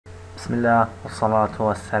بسم الله والصلاة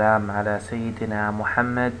والسلام على سيدنا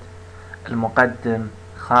محمد. المقدم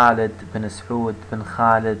خالد بن سعود بن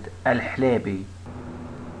خالد الحليبي.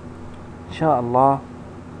 إن شاء الله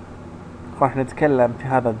راح نتكلم في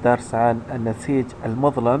هذا الدرس عن النسيج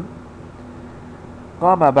المظلم.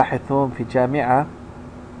 قام باحثون في جامعة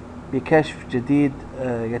بكشف جديد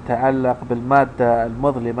يتعلق بالمادة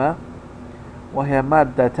المظلمة، وهي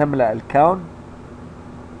مادة تملأ الكون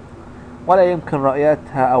ولا يمكن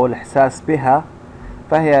رؤيتها أو الإحساس بها،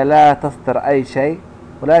 فهي لا تصدر أي شيء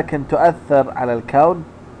ولكن تؤثر على الكون،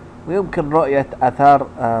 ويمكن رؤية آثار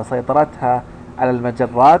سيطرتها على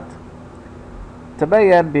المجرات.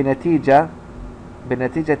 تبين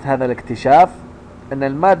بنتيجة هذا الاكتشاف أن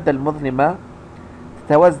المادة المظلمة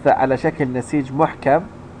تتوزع على شكل نسيج محكم،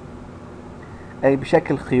 أي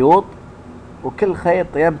بشكل خيوط، وكل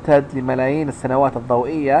خيط يمتد لملايين السنوات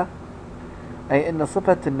الضوئية، أي أن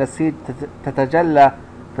صفة النسيج تتجلى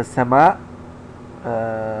في السماء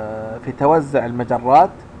في توزع المجرات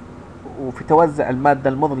وفي توزع المادة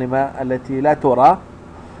المظلمة التي لا ترى.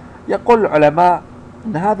 يقول العلماء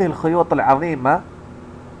أن هذه الخيوط العظيمة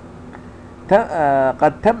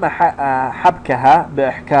قد تم حبكها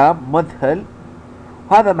بإحكام مذهل،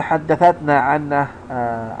 وهذا ما حدثتنا عنه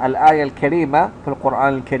الآية الكريمة في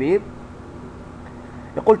القرآن الكريم.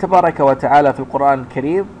 يقول تبارك وتعالى في القرآن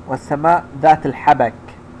الكريم: والسماء ذات الحبك،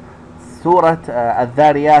 سورة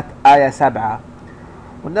الذاريات آية 7.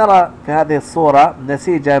 ونرى في هذه الصورة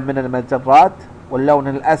نسيجا من المجرات، واللون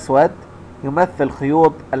الأسود يمثل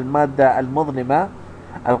خيوط المادة المظلمة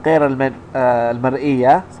الغير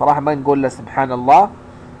المرئية. صراحة ما نقول له سبحان الله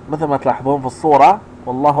مثل ما تلاحظون في الصورة،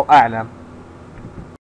 والله أعلم.